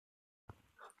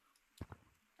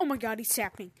Oh my god, it's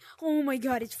happening. Oh my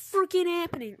god, it's freaking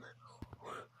happening.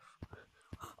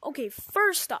 Okay,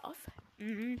 first off,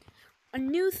 a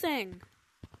new thing.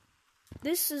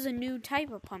 This is a new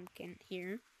type of pumpkin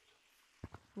here.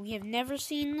 We have never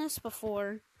seen this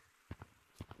before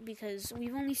because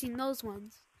we've only seen those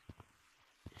ones.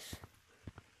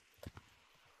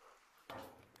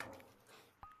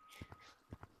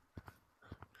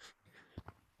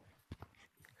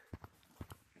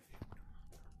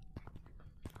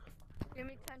 Give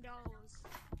me $10.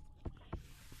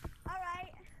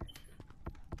 Alright.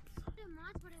 They're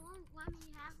mods, but it won't let me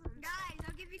have them. Guys,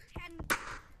 I'll give you 10.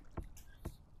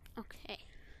 Okay.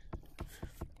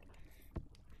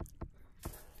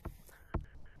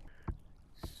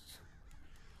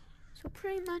 So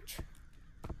pretty much,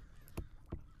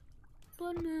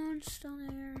 Blood Moon's still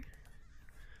there.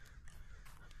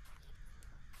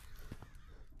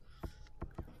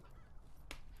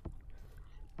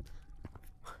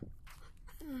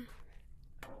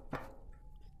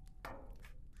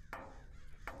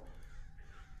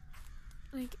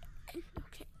 Like,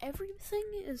 okay, everything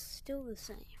is still the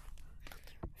same.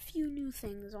 A few new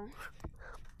things on.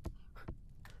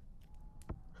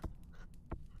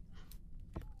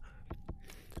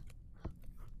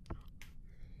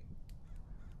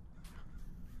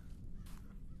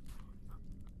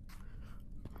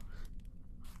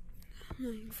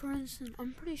 Like, for instance,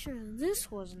 I'm pretty sure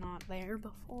this was not there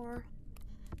before.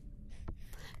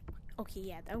 Okay,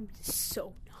 yeah, that was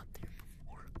so not there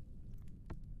before.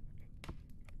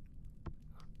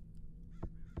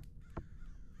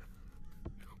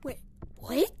 Wait,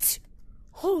 what?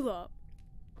 Hold up.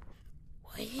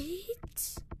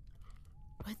 Wait?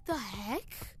 What the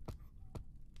heck?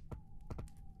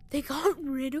 They got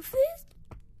rid of this?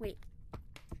 Wait.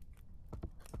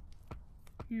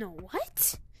 No,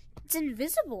 what? It's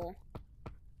invisible.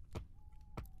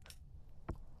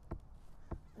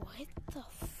 What the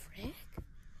frick?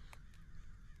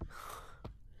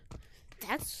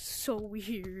 That's so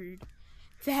weird.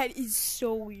 That is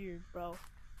so weird, bro.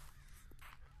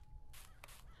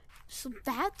 So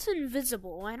that's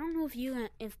invisible. I don't know if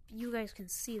you guys can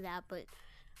see that, but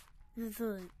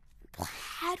the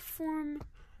platform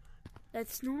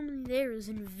that's normally there is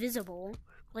invisible,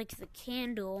 like the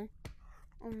candle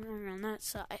on that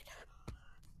side.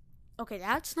 Okay,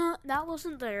 that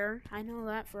wasn't there. I know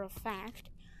that for a fact.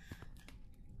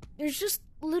 There's just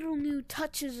little new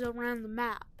touches around the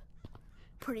map,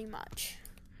 pretty much.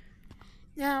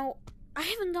 Now, I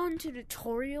haven't gone to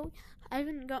tutorial. I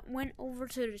haven't went over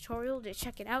to the tutorial to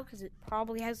check it out because it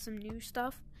probably has some new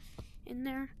stuff in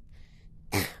there.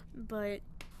 But,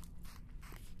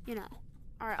 you know.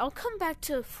 Alright, I'll come back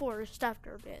to Forest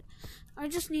after a bit. I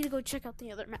just need to go check out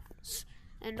the other maps.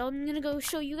 And I'm gonna go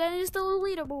show you guys the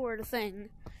leaderboard thing.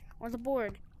 Or the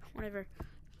board. Whatever.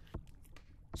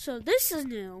 So, this is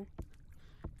new.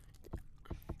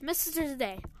 Message of the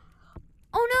day.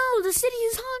 Oh no, the city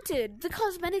is haunted! The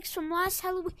cosmetics from last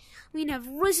Halloween have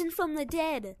risen from the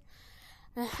dead.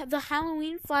 The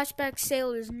Halloween flashback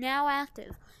sale is now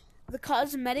active. The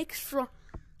cosmetics from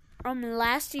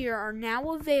last year are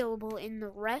now available in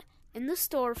the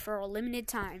store for a limited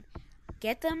time.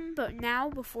 Get them, but now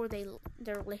before they're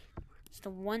late. So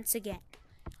once again,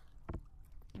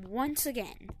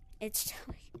 it's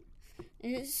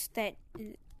that.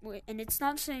 And it's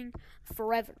not saying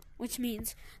forever, which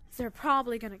means they're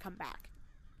probably going to come back.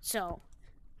 So,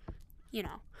 you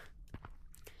know.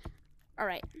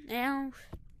 Alright, now,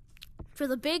 for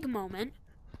the big moment.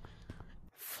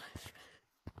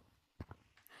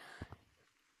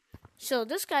 So,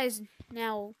 this guy's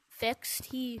now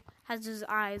fixed. He has his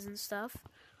eyes and stuff.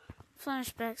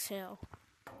 Flashback sale.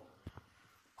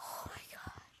 Oh my god.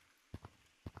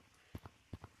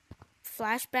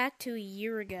 Flashback to a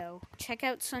year ago. Check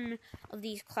out some of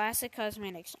these classic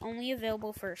cosmetics, only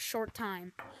available for a short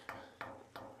time.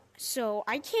 So,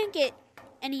 I can't get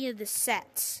any of the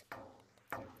sets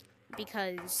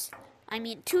because,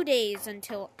 2 days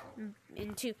until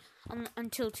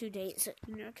 2 days,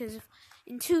 because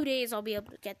in 2 days I'll be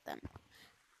able to get them.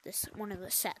 One of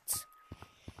the sets.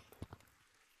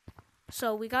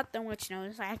 So, we got the Witch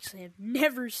Nose. I actually have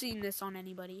never seen this on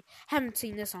anybody. Haven't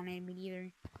seen this on anybody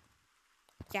either.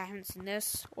 Yeah, I haven't seen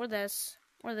this, or this,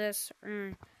 or this,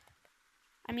 or...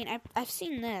 I've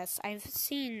seen this. I've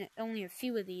seen only a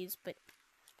few of these, but...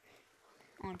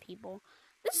 on people.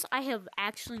 This I have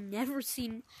actually never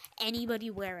seen anybody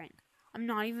wearing. I'm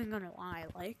not even gonna lie,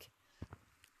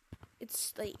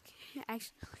 it's,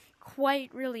 actually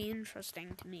quite really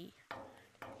interesting to me.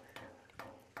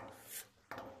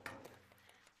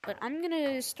 But I'm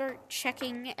gonna start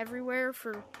checking everywhere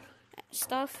for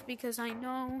stuff, because I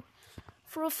know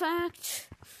for a fact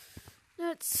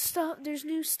that there's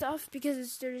new stuff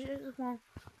because there's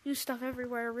new stuff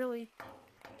everywhere, really.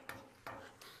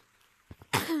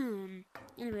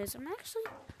 Anyways,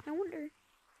 I wonder.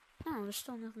 Oh, there's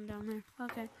still nothing down there.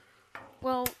 Okay.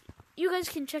 Well, you guys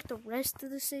can check the rest of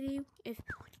the city if.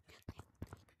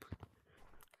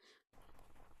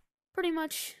 Pretty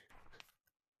much.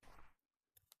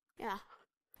 Yeah.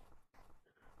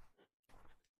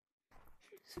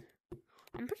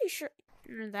 I'm pretty sure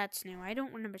that's new. I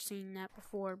don't remember seeing that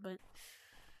before, but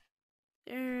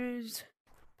there's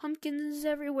pumpkins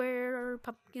everywhere.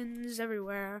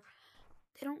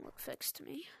 They don't look fixed to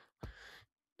me.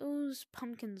 Those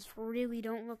pumpkins really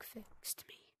don't look fixed to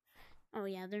me. Oh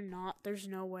yeah, they're not. There's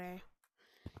no way.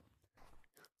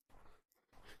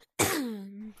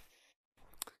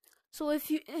 So if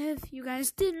you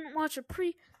guys didn't watch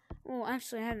well,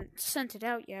 actually I haven't sent it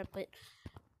out yet, but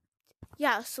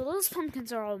yeah, so those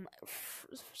pumpkins are all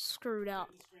screwed up.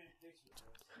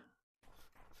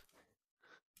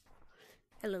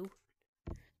 Hello.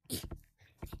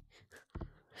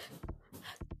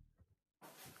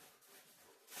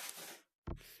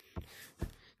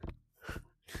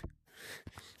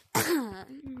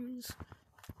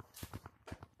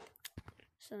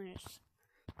 So there's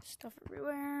stuff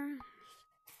everywhere.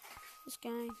 This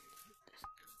guy.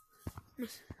 I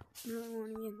really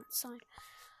want to be on that side.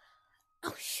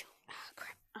 Oh shoot! Oh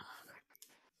crap! Oh crap!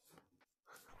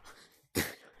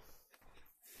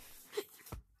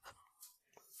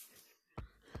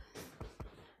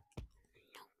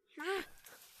 No.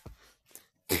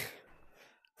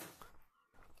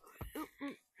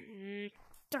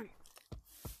 Darn.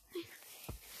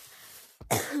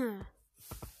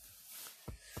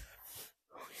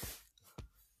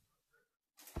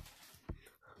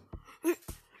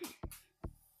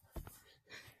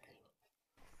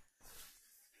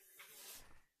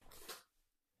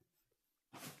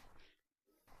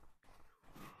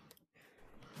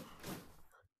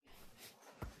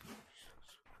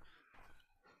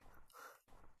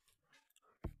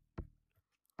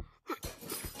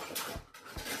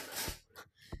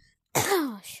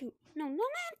 Oh shoot! No!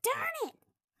 Darn it!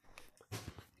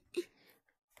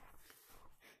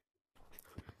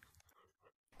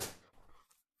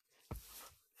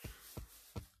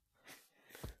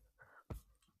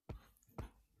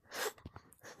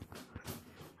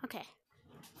 Okay,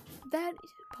 that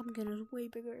pumpkin is way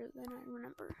bigger than I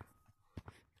remember.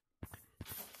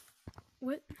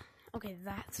 What? Okay,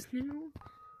 that's new.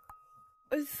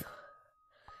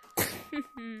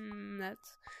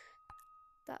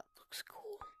 That looks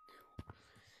cool.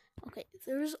 Okay,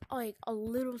 there's like a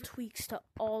little tweaks to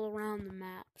all around the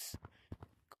maps.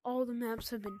 All the maps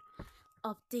have been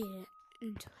updated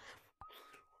into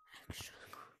extra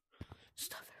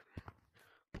stuff.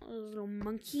 Those little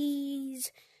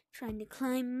monkeys trying to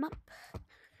climb up.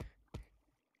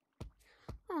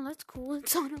 Oh, that's cool.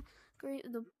 It's on a great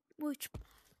the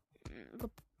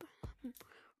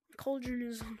cauldron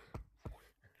is on.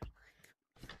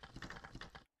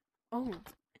 Oh,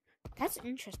 that's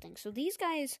interesting. So these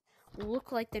guys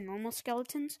look like the normal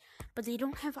skeletons, but they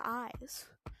don't have eyes.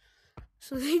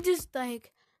 So they just I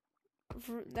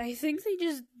think they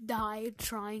just died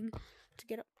trying to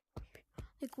get up.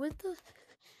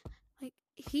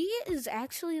 He is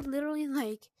actually literally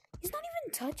he's not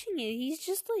even touching it. He's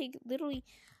just literally.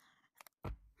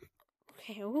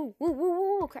 Okay,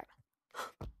 whoa, crap.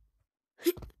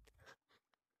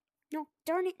 No,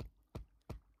 darn it.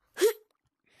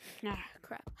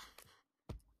 Crap.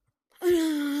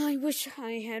 I wish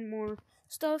I had more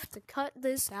stuff to cut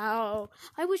this out.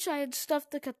 I wish I had stuff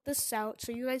to cut this out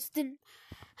so you guys didn't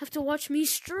have to watch me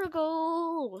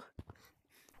struggle.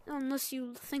 Unless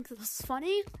you think this is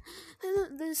funny,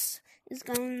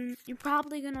 you're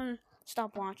probably gonna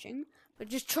stop watching. But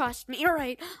just trust me,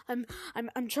 alright? I'm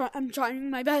trying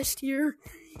my best here.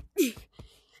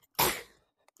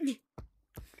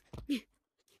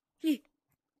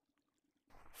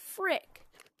 Frick.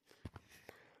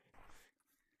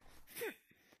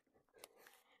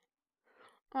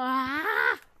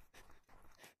 Ah!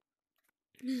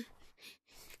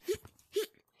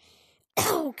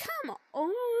 Oh, come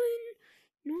on.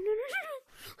 No.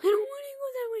 I don't want to go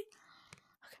that way.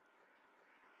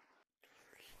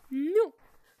 Okay. No.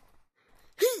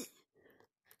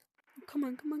 Come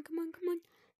on. No.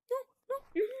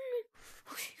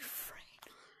 Okay, you're afraid.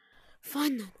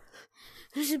 Fine then.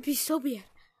 This should be so bad.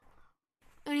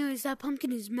 Anyways, that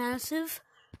pumpkin is massive.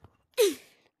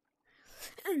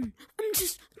 And I'm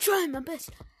just trying my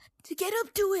best to get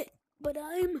up to it. But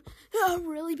I'm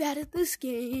really bad at this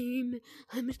game.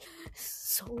 I'm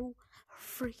so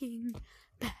freaking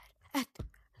bad at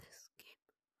this game.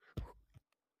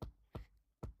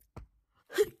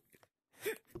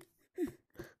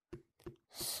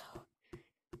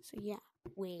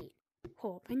 wait.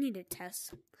 Hold up, I need to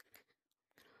test.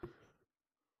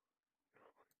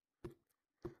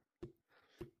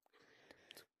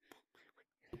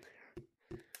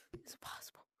 Is it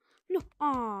possible? No.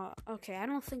 Okay, I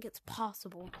don't think it's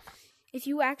possible. If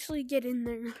you actually get in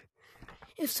there,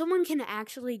 if someone can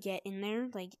actually get in there,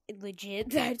 like,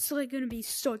 legit, that's, like, gonna be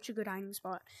such a good hiding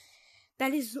spot.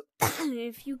 That is,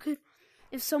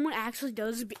 if someone actually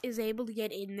is able to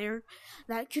get in there,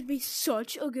 that could be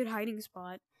such a good hiding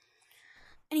spot.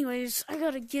 Anyways, I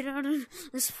gotta get out of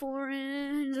this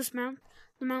the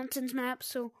mountains map,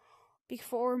 so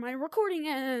before my recording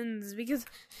ends, because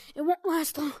it won't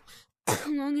last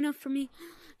long enough for me.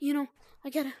 You know, I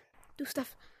gotta do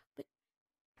stuff. But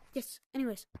yes,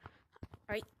 anyways.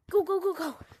 Alright,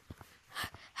 go.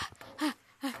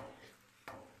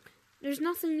 There's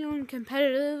nothing new and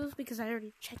competitive because I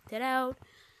already checked it out.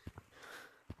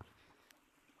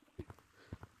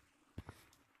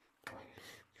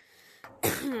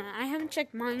 I haven't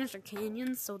checked miners or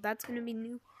canyons, so that's gonna be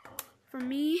new for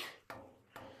me.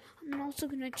 I'm also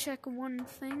gonna check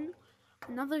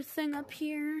another thing up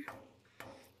here.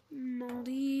 All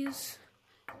these.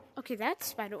 Okay, that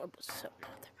spider web was so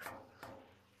not there before.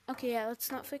 Okay, yeah,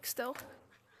 let's not fix though.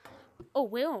 Oh,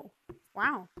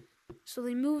 wow. So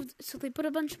they put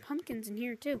a bunch of pumpkins in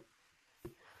here too.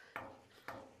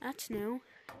 That's new.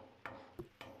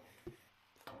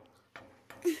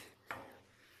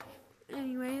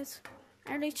 Anyways,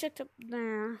 I already checked up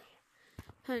there.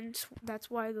 Hence, that's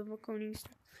why the recording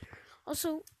started.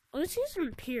 Also, this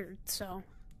hasn't appeared, so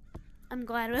I'm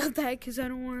glad about that because I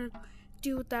don't want to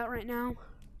deal with that right now.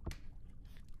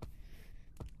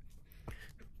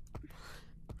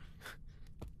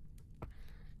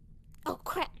 Oh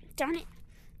crap, darn it.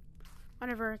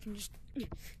 Whatever, I can just...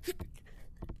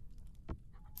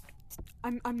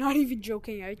 I'm not even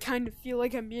joking, I kind of feel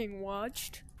like I'm being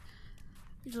watched.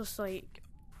 Just like,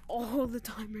 all the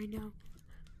time right now.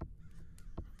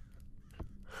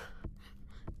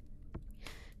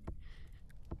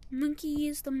 Monkey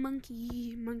is the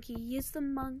monkey, monkey is the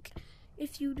monk.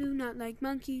 If you do not like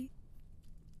monkey,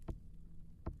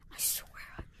 I swear.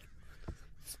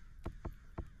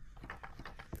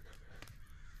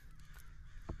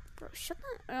 Bro, shut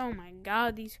the... Oh my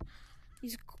god, these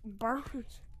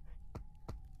birds.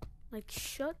 Like,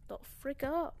 shut the frick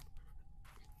up.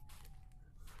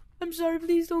 I'm sorry,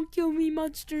 please don't kill me,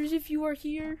 monsters, if you are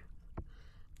here.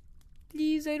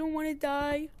 Please, I don't want to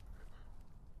die.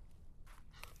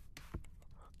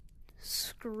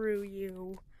 Screw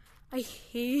you. I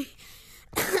hate...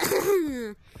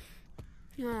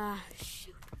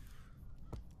 shoot.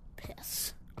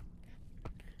 Piss.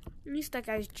 At least that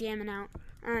guy's jamming out.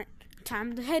 Alright,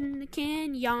 time to head in the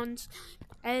canyons.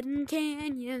 Heading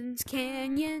canyons.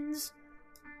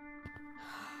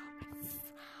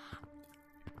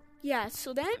 Yeah,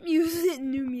 so that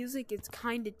new music is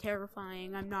kind of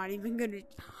terrifying. I'm not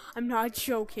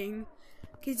joking.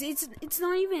 Because it's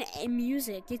not even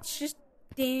music. It's just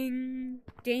ding,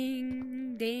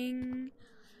 ding, ding.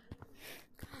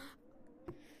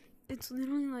 It's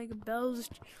literally like bells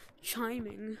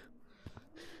chiming.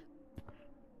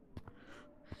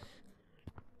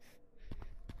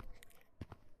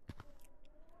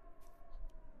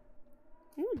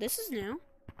 Ooh, this is new.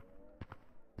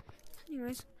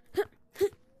 Anyways.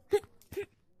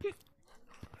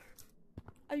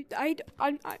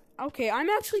 Okay, I'm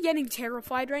actually getting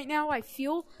terrified right now. I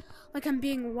feel like I'm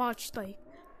being watched by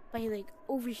like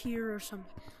over here or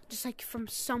something. Just like from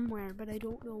somewhere, but I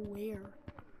don't know where.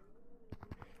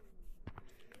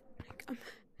 Like,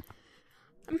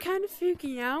 I'm kind of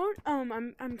freaking out.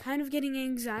 I'm kind of getting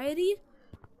anxiety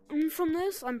from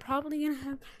this. I'm probably gonna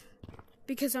have,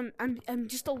 because I'm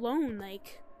just alone.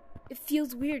 Like, it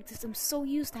feels weird because I'm so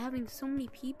used to having so many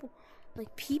people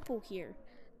here.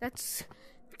 That's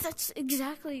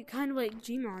exactly kind of like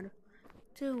Gmod,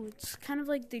 too. It's kind of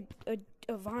like a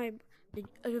vibe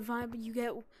you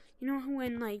get, you know,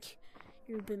 when like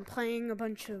you've been playing a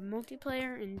bunch of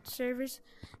multiplayer and servers,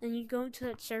 and you go to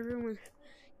that server when,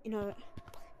 you know,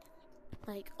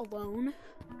 like alone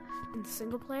in the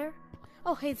single player.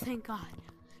 Oh, hey, thank God,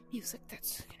 music.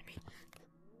 That's gonna be.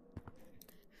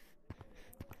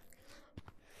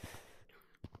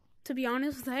 To be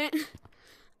honest, that.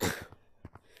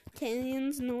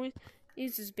 Canyons noise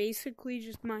is basically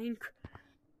just Minecraft.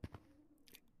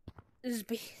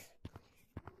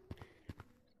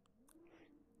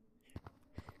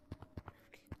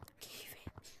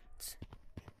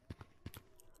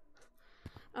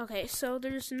 Okay, so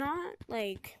there's not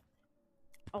like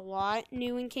a lot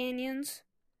new in canyons.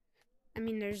 I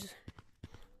mean, there's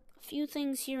a few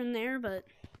things here and there, but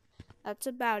that's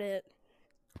about it.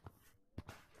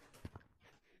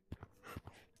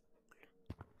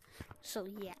 So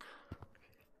yeah,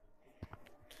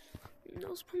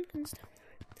 those pumpkins.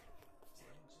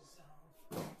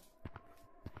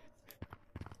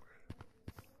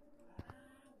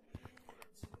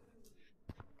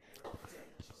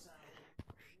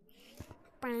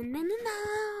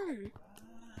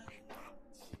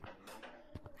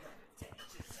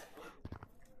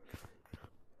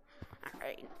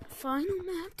 Alright, final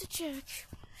map to check.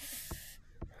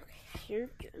 Okay, here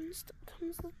comes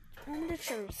the moment of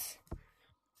truth.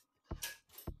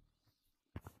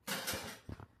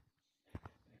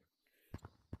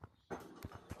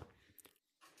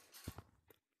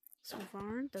 So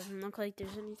far, doesn't look like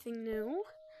there's anything new.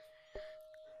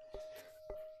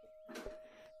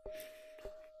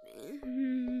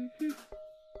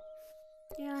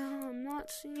 Yeah, I'm not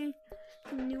seeing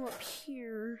anything new up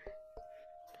here.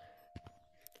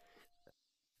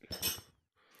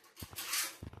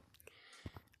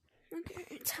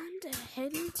 Okay, time to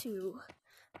head into.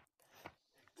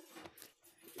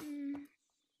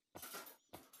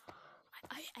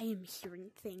 I am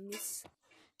hearing things.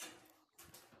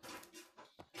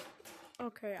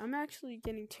 Okay, I'm actually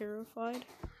getting terrified.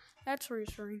 That's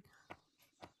reassuring.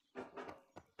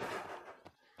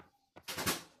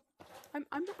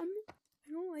 I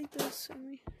don't like this.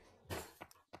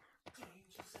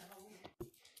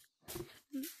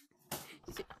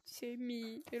 Save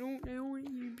me. I don't want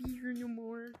you to be here no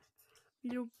more,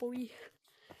 little boy.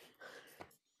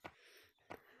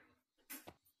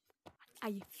 I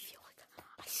feel like,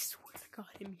 I swear to God,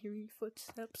 I'm hearing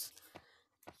footsteps.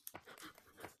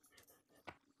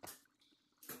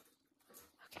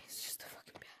 Okay, it's just a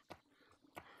fucking bat.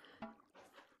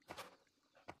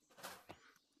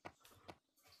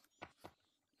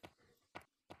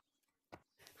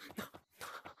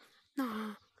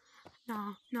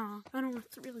 No, I don't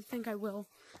really think I will.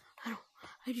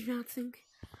 I do not think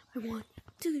I want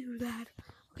to do that.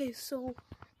 Okay, so,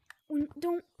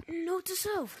 don't, note to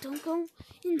self, don't go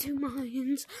into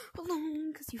mines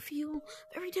alone, because you feel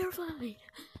very terrified.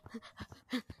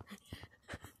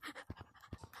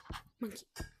 Monkey.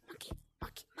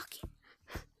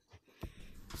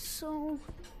 So,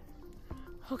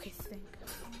 okay, think.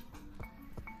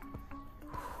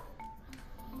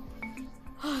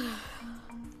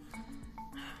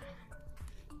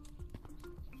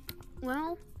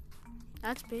 Well,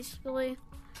 that's basically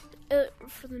it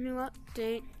for the new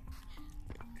update.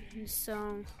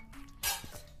 So,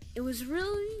 it was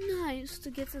really nice to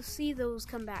get to see those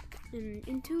come back. And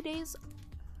in 2 days,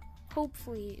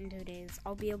 hopefully in 2 days,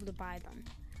 I'll be able to buy them.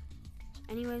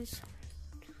 Anyways,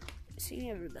 see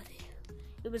everybody.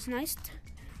 It was nice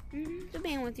to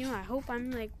be with you. I hope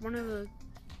I'm like one of the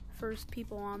first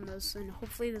people on this, and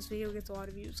hopefully this video gets a lot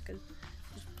of views, because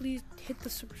please hit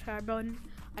the subscribe button.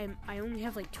 I only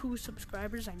have like 2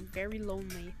 subscribers. I'm very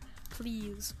lonely.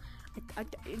 Please.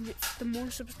 The more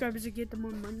subscribers I get, the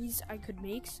more monies I could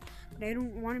make. But I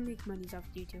don't want to make monies off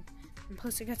YouTube. And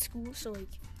plus I got school, so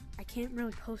like I can't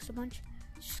really post a bunch.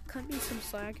 Just cut me some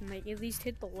slack and like at least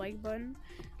hit the like button.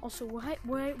 Also,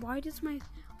 why does my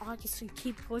August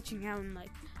keep glitching out and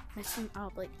like messing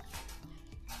up? Like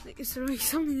is there like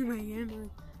something in my camera?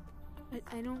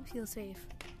 I don't feel safe.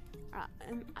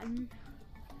 I'm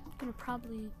gonna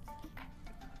probably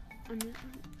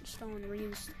uninstall and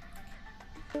reinstall.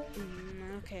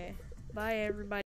 Okay, bye everybody.